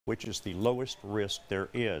which is the lowest risk there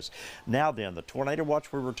is. Now then, the tornado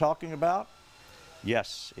watch we were talking about,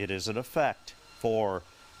 yes, it is in effect for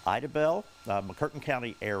Idabel, McCurtain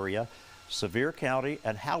County area, Sevier County,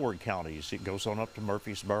 and Howard counties. It goes on up to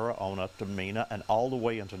Murfreesboro, on up to Mena, and all the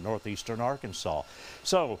way into northeastern Arkansas.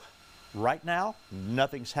 So right now,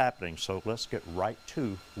 nothing's happening. So let's get right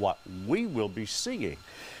to what we will be seeing.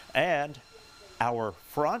 And our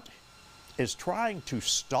front is trying to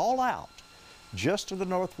stall out just to the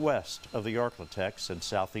northwest of the Arklatex in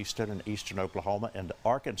southeastern and eastern Oklahoma and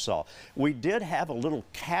Arkansas. We did have a little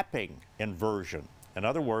capping inversion. In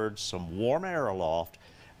other words, some warm air aloft,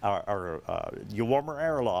 warmer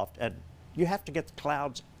air aloft, and you have to get the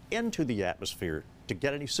clouds into the atmosphere to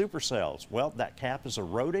get any supercells. Well, that cap is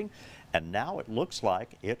eroding, and now it looks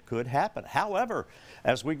like it could happen. However,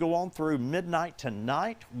 as we go on through midnight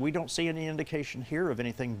tonight, we don't see any indication here of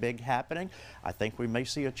anything big happening. I think we may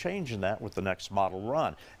see a change in that with the next model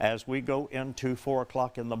run. As we go into 4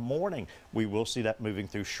 o'clock in the morning, we will see that moving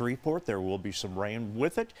through Shreveport. There will be some rain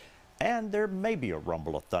with it, and there may be a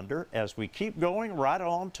rumble of thunder. As we keep going right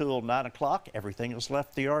on till 9 o'clock, everything has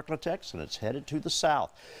left the Arklatex and it's headed to the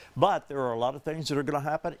south. But there are a lot of things that are going to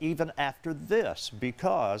happen even after this,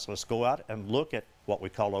 because let's go out and look at what we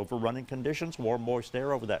call overrunning conditions, warm, moist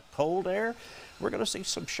air over that cold air. We're going to see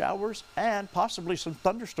some showers and possibly some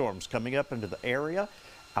thunderstorms coming up into the area.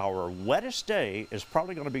 Our wettest day is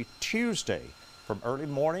probably going to be Tuesday from early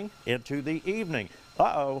morning into the evening.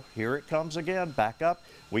 Uh-oh, here it comes again, back up.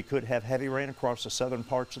 We could have heavy rain across the southern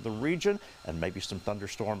parts of the region and maybe some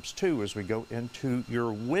thunderstorms too as we go into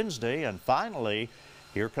your Wednesday. And finally,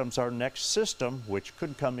 here comes our next system, which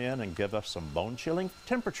could come in and give us some bone-chilling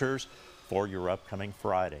temperatures for your upcoming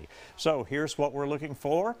Friday. So here's what we're looking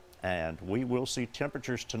for, and we will see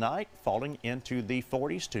temperatures tonight falling into the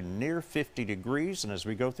 40s to near 50 degrees. And as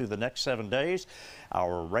we go through the next 7 days,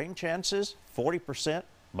 our rain chances, 40%,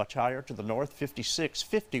 much higher to the north, 56,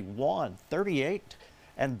 51, 38.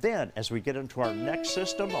 And then as we get into our next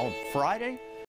system on Friday,